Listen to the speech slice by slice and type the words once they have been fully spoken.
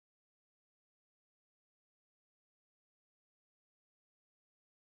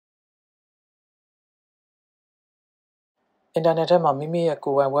internet ထဲမှာမိမိရဲ့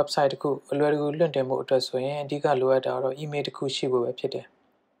ကိုယ်ပိုင် website တစ်ခုအလွယ်တကူလွှင့်တင်မှုအတွက်ဆိုရင်အဓိကလိုအပ်တာတော့ email တစ်ခုရှိဖို့ပဲဖြစ်တယ်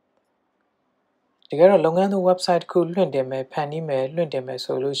တကယ်တော့လုပ်ငန်းသူ website တစ်ခုလွှင့်တင်မယ်ဖန်တီးမယ်လွှင့်တင်မယ်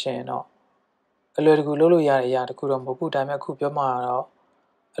ဆိုလို့ရှိရင်တော့အလွယ်တကူလုပ်လို့ရတဲ့အရာတစ်ခုတော့မဟုတ်ဘူးဒါပေမဲ့အခုပြောမှာတော့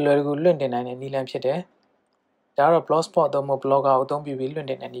အလွယ်တကူလွှင့်တင်နိုင်တဲ့နည်းလမ်းဖြစ်တယ်ဒါကတော့ blogspot သို့မဟုတ် blogger ကိုအသုံးပြုပြီးလွှင့်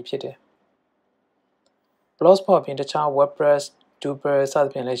တင်တဲ့နည်းဖြစ်တယ် blogspot အပြင်တခြား wordpress drupal စသ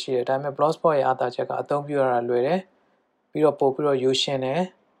ဖြင့်လည်းရှိတယ်ဒါပေမဲ့ blogspot ရဲ့အားသာချက်ကအသုံးပြုရတာလွယ်တယ်ပြီးတော့ပို့ပြီးတော့ရိုးရှင်းတယ်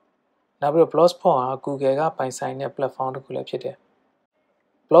နောက်ပြီးတော့ blogspot ဟာ Google ကပိုင်ဆိုင်တဲ့ platform တစ်ခုလည်းဖြစ်တယ်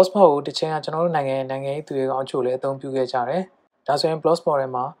blogspot ကိုတစ်ချိန်ကကျွန်တော်တို့နိုင်ငံရေးသူတွေကအချို့လည်းအသုံးပြုခဲ့ကြတယ်ဒါဆိုရင် blogspot ထဲ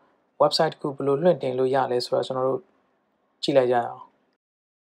မှာ website တစ်ခုဘယ်လိုလွှင့်တင်လို့ရလဲဆိုတော့ကျွန်တော်တို့ကြည့်လိုက်ကြရအောင်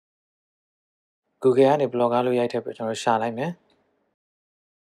Google ကနေ blogger လို့ရိုက်ထည့်ပြီးကျွန်တော်ရှာလိုက်မယ်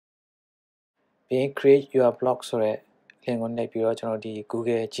ပြီးရင် create your blog ဆိုတဲ့ link ကိုနှိပ်ပြီးတော့ကျွန်တော်ဒီ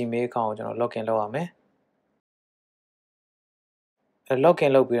Google Gmail account ကိုကျွန်တော် login လုပ်ရမယ်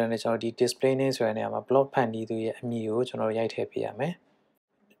login လုပ်ပြီးတော့လည်းကျွန်တော်ဒီ display name ဆိုတဲ့နေရာမှာ blog ဖန်တီးသူရဲ့အမည်ကိုကျွန်တော်ရိုက်ထည့်ပေးရမယ်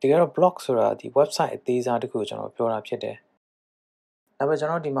တကယ်တော့ blog ဆိုတာဒီ website အသေးစားတစ်ခုကိုကျွန်တော်ပြောတာဖြစ်တယ်ဒါပေမဲ့ကျွ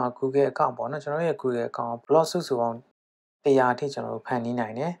န်တော်ဒီမှာ Google account ပေါ့နော်ကျွန်တော်ရဲ့ Google account blog စုစုပေါင်း100အထိကျွန်တော်ဖန်တီးနို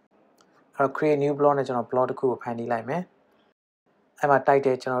င်တယ်အဲ့တော့ create new blog နဲ့ကျွန်တော် blog တစ်ခုကိုဖန်တီးလိုက်မယ်အဲ့မှာ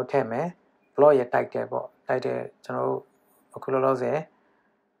title ကျွန်တော်ထည့်မယ် blog ရဲ့ title ပေါ့ title ကျွန်တော်အခုလောလောဆယ်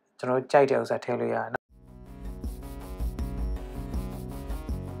ကျွန်တော်ကြိုက်တဲ့ဥစ္စာထည့်လို့ရတယ်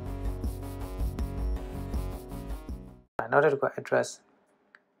နောက်တစ်ခုက address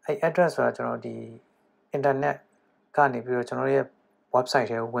အဲ့ address ဆိုတာကျွန်တော်ဒီ internet ကနေပြီးတော့ကျွန်တော်ရဲ့ website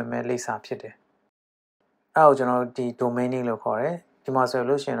ထဲကိုဝင်မဲ့လိပ်စာဖြစ်တယ်အဲ့ဒါကိုကျွန်တော်ဒီ domain name လို့ခေါ်တယ်ဒီမှာဆို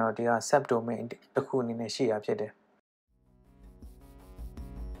လို့ရှိရင်တော့ဒီက subdomain တစ်ခုအနေနဲ့ရှိတာဖြစ်တယ်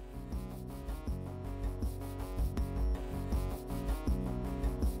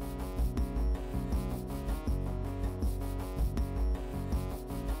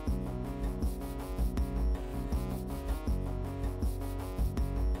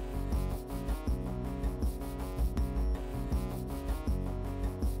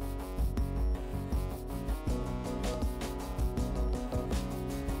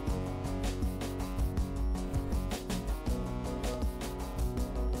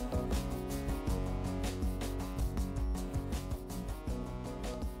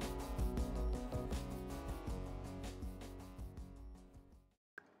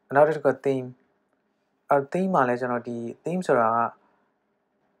နောက်တစ်ခုက theme theme မှာလည်းကျွန်တော်ဒီ theme ဆိုတာက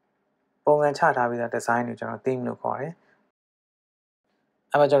ပုံစံချထားပြီးသား design ကိုကျွန်တော် theme လို့ခေါ်တယ်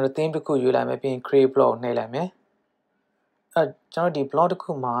အဲ့မှာကျွန်တော် theme တစ်ခုယူလိုက်မယ်ပြီးရင် create blog နှိပ်လိုက်မယ်အဲ့ကျွန်တော်ဒီ blog တစ်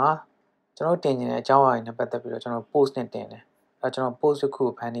ခုမှာကျွန်တော်တင်နေတဲ့အကြောင်းအရာတွေနဲ့ပတ်သက်ပြီးတော့ကျွန်တော် post နဲ့တင်တယ်အဲ့ကျွန်တော် post တစ်ခု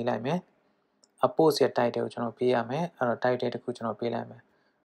ဖန်တီးလိုက်မယ်အ post ရဲ့ title ကိုကျွန်တော်ပေးရမယ်အဲ့တော့ title တစ်ခုကျွန်တော်ပေးလိုက်မယ်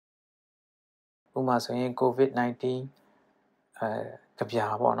ဥပမာဆိုရင် COVID-19 ကြပြ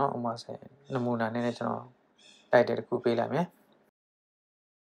ပေါ့နော်ဥပမာဆိုရင်နမူနာနဲ့ကျွန်တော် title တစ်ခုပေးလိုက်မယ်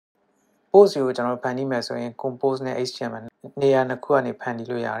post ကိုကျွန်တော်ဖန်တီးမယ်ဆိုရင် compose နဲ့ HTML နေရာနှစ်ခုကနေဖန်တီး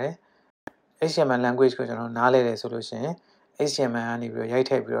လို့ရတယ် HTML language ကိုကျွန်တော်နားလည်တယ်ဆိုလို့ရှိရင် HTML ကနေပြီးတော့ရိုက်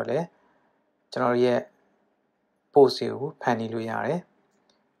ထည့်ပြီးတော့လည်းကျွန်တော်ရဲ့ post ကိုဖန်တီးလို့ရတယ်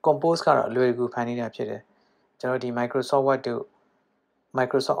compose ကတော့အလွယ်တကူဖန်တီးတာဖြစ်တယ်ကျွန်တော်ဒီ Microsoft Word တို့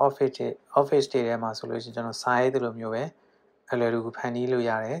Microsoft Office တွေထဲမှာဆိုလို့ရှိရင်ကျွန်တော်စာရေးသလိုမျိုးပဲအလွယ်တကူဖန်တီးလို့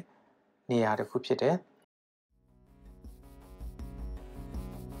ရတဲ့နေရာတစ်ခုဖြစ်တယ်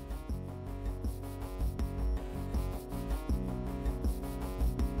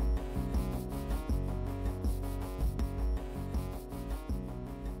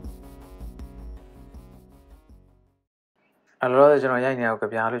အဲ့တော့ကျွန်တော်ရိုက်နေအောင်ကြ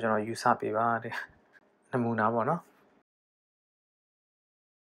ပြလို့ကျွန်တော်ယူဆပေးပါတဲ့နမူနာပေါ့နော်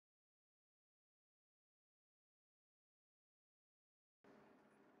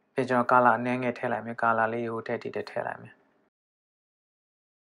ဒီကျွန်တော်ကာလာအနည်းငယ်ထည့်လိုက်မယ်ကာလာလေးကိုထည့်လိုက်မယ်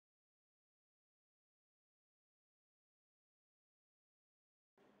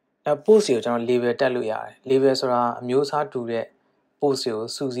အဲ့ post ကိုကျွန်တော် label တက်လို့ရတယ် label ဆိုတာအမျိုးအစားတူတဲ့ post ကို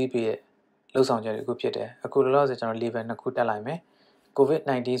စုစည်းပေးတဲ့လှုပ်ဆောင်ချက်တစ်ခုဖြစ်တယ်အခုလောလောဆယ်ကျွန်တော် label နှစ်ခုတက်လိုက်မယ်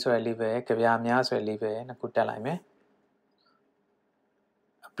COVID-19 ဆိုတဲ့ label ကြပြများဆိုတဲ့ label နှစ်ခုတက်လိုက်မယ်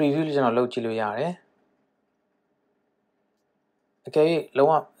preview လေးကျွန်တော်လုပ်ကြည့်လို့ရတယ်အကယ်၍လုံး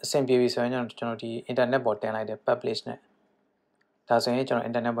ဝအဆင်ပြေပြီဆိုရင်ကျွန်တော်ဒီ internet ပေါ်တင်လိုက်တယ် publish နဲ့ဒါဆိုရင်ကျွန်တော်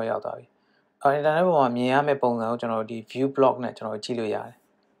internet ပေါ်ရောက်သွားပြီinternet ပေါ်မှာမြင်ရမယ့်ပုံစံကိုကျွန်တော်ဒီ view blog နဲ့ကျွန်တော်ကြည့်လို့ရတယ်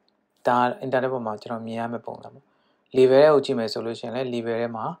ဒါ internet ပေါ်မှာကျွန်တော်မြင်ရမယ့်ပုံစံပေါ့ label ကိုကြည့်မယ်ဆိုလို့ရှိရင်လည်း label ထဲ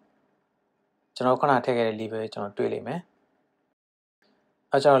မှာကျွန်တော်ခုနထည့်ခဲ့တဲ့ label ကျွန်တော်တွေ့လိမ့်မယ်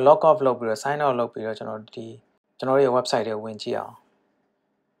ကျွန်တော် log off လုပ်ပြီးတော့ sign out လုပ်ပြီးတော့ကျွန်တော်ရဲ့ website ထဲဝင်ကြည့်အောင်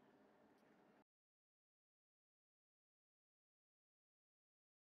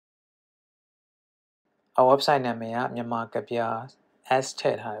our website နာမည်ကမြန်မာကဗျာ s ထ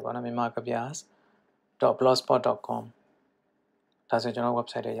ည့်ထားတယ်ပေါ့နော်မြန်မာကဗျာ .blogspot.com ဒါဆိုကျွန်တော်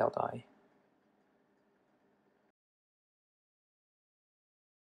website ထဲရောက်သွားပြီ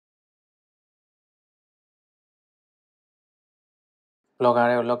blogger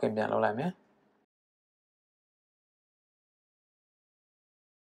တွေကို login ပြန်လုပ်လိုက်မယ်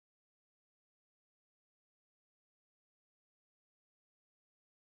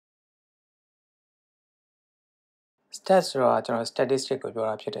stats ဆိုတာကျွန်တော် statistic ကိုပြော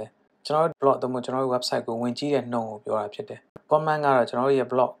တာဖြစ်တယ်ကျွန်တော် blog တို့ကျွန်တော် website ကိုဝင်ကြည့်တဲ့နှုန်းကိုပြောတာဖြစ်တယ် comment ကတော့ကျွန်တော်ရဲ့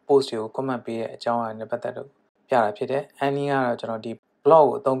blog post တွေကို comment ပေးတဲ့အကြောင်းအရာနဲ့ပတ်သက်လို့ပြတာဖြစ်တယ် earning ကတော့ကျွန်တော်ဒီ blog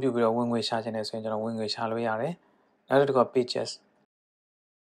ကိုအသုံးပြုပြီးတော့ဝင်ငွေရှာခြင်းနဲ့ဆိုရင်ကျွန်တော်ဝင်ငွေရှာလို့ရတယ်နောက်တစ်ခုက pages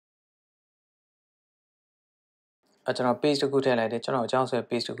ကျွန်တော် page တစ်ခုထည့်လိုက်တယ်ကျွန်တော်အကြောင်းဆို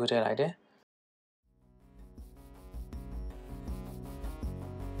page တစ်ခုထည့်လိုက်တယ်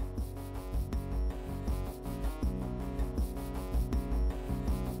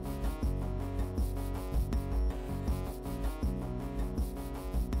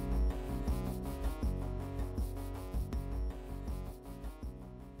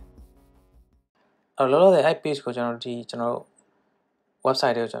လောလောဆယ် page ကိုကျွန်တော်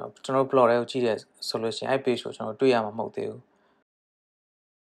website တွေကိုကျွန်တော် blog တွေကိုကြည့်တယ်ဆိုလို့ရှိရင် page ကိုကျွန်တော်တွေ့ရမှာမဟုတ်သေးဘူး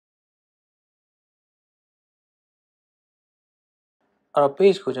အဲ့တော့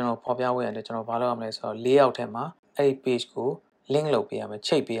page ကိုကျွန်တော်ဖော်ပြဝေးရတယ်ကျွန်တော်ဘာလုပ်ရမလဲဆိုတော့layout ထဲမှာအဲ့ဒီ page ကို link လုပ်ပေးရမယ်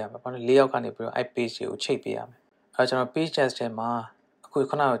ချိတ်ပေးရမယ်ဘာလို့ layout ကနေပြီးတော့အဲ့ page ကိုချိတ်ပေးရမယ်အဲ့တော့ကျွန်တော် page test ထဲမှာအခု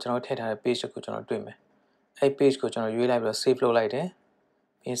ခုနကကျွန်တော်ထည့်ထားတဲ့ page ကိုကျွန်တော်တွေ့မယ်အဲ့ page ကိုကျွန်တော်ရွေးလိုက်ပြီးတော့ save လုပ်လိုက်တယ်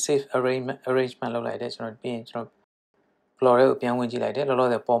ပြီး save arrangement လုပ်လိုက်တယ်ကျွန်တော်ပြီးရင်ကျွန်တော် blog တွေကိုပြန်ဝင်ကြည့်လိုက်တယ်လောလော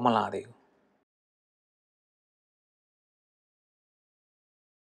ဆယ်ပေါ်မလာသေးဘူး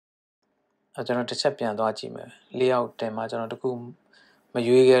ကျွန်တော်တစ်ချက်ပြန်သွားကြည့်မယ် layout ထဲမှာကျွန်တော်တခုမ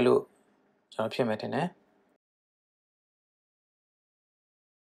ရွေးခဲ့လို့ကျွန်တော်ဖြစ်မယ်ထင်တယ်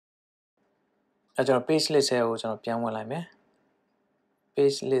ကျွန်တော် page list ထဲကိုကျွန်တော်ပြန်ဝင်လိုက်မယ်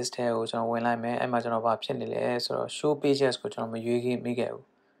page list ထဲကိုကျွန်တော်ဝင်လိုက်မယ်အဲ့မှာကျွန်တော်ဘာဖြစ်နေလဲဆိုတော့ show pages ကိုကျွန်တော်မရွေးမိခဲ့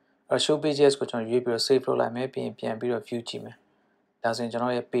ဘူးအဲ့ show pages ကိုကျွန်တော်ရွေးပြီးတော့ save လုပ်လိုက်မယ်ပြီးရင်ပြန်ပြီးတော့ view ကြည့်မယ်ဒါဆိုရင်ကျွန်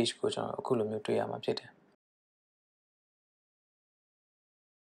တော်ရဲ့ page ကိုကျွန်တော်အခုလိုမျိုးတွေ့ရမှာဖြစ်တယ်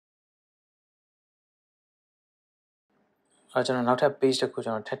အဲ့ကျွန်တော်နောက်ထပ် page တစ်ခုကျွ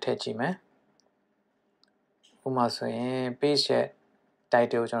န်တော်ထည့်ကြည့်မယ်ဥပမာဆိုရင် page ရဲ့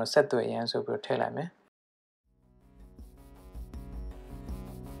title ကိုကျွန်တော်ဆက်သွယ်ရန်ဆိုပြီးတော့ထည့်လိုက်မယ်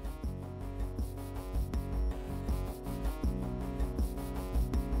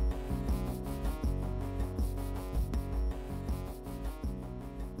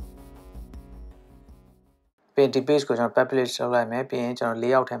ပြီးရင်ဒီ page ကိုကျွန်တော် publish လုပ်လိုက်မယ်ပြီးရင်ကျွန်တော်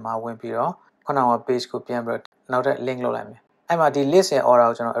layout ထဲမှာဝင်ပြီးတော့ခုနက page ကိုပြန်ပြီးတော့နောက်ထပ် link လုပ်လိုက်မယ်အဲ့မှာဒီ list ရဲ့ order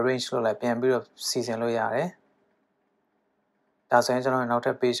ကိုကျွန်တော် arrange လုပ်လိုက်ပြန်ပြီးတော့စီစဉ်လို့ရတယ်ဒါဆိုရင်ကျွန်တော်နောက်ထ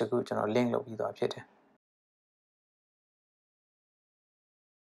ပ် page တစ်ခုကျွန်တော် link လုပ်ပြီးသွားဖြစ်တယ်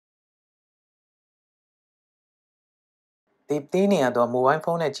ဒီနေရာတော့ mobile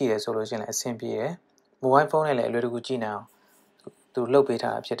phone နဲ့ကြည့်ရဆိုလို့ရှိရင်လည်းအဆင်ပြေတယ် mobile phone နဲ့လည်းအလွယ်တကူကြည့်နိုင်အောင်သူလုပ်ပေး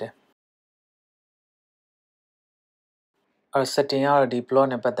ထားတာဖြစ်တယ်အဲ့ setting ကတော့ဒီ blog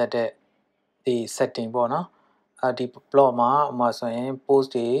နဲ့ပတ်သက်တဲ့ဒီ setting ပေါ့နော်ဒီ blog မှာဥပမာဆိုရင် post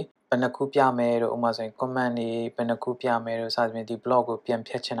တွေဘယ်နှခုပြမယ်တို့ဥပမာဆိုရင် comment တွေဘယ်နှခုပြမယ်တို့စသဖြင့်ဒီ blog ကိုပြန်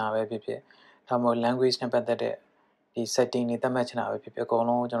ဖြတ်ချင်တာပဲဖြစ်ဖြစ်ဒါမှမဟုတ် language နဲ့ပတ်သက်တဲ့ဒီ setting တွေသတ်မှတ်ချင်တာပဲဖြစ်ဖြစ်အကုန်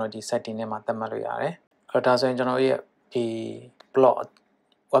လုံးကျွန်တော်ဒီ setting ထဲမှာသတ်မှတ်လို့ရတယ်အဲ့ဒါဆိုရင်ကျွန်တော်ရဲ့ဒီ blog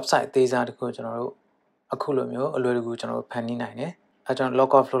website အသေးစားတစ်ခုကျွန်တော်တို့အခုလိုမျိုးအလွယ်တကူကျွန်တော်တို့ဖန်တီးနိုင်တယ်အဲကျွန်တော်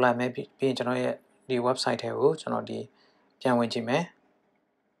log off လုပ်လိုက်မယ်ပြီးရင်ကျွန်တော်ရဲ့ဒီ website ထဲကိုကျွန်တော်ဒီပြန်ဝင်ကြည့်မယ်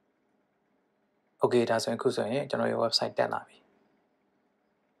okay ဒါဆိုရင်အခုဆိုရင်ကျွန်တော်ရဲ့ website တက်လာပြီ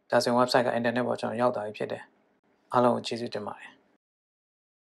ဒါဆိုရင် website က internet ပေါ်ကျွန်တော်ရောက်သွားပြီဖြစ်တယ်အားလုံးကိုကျေးဇူးတင်ပါတယ်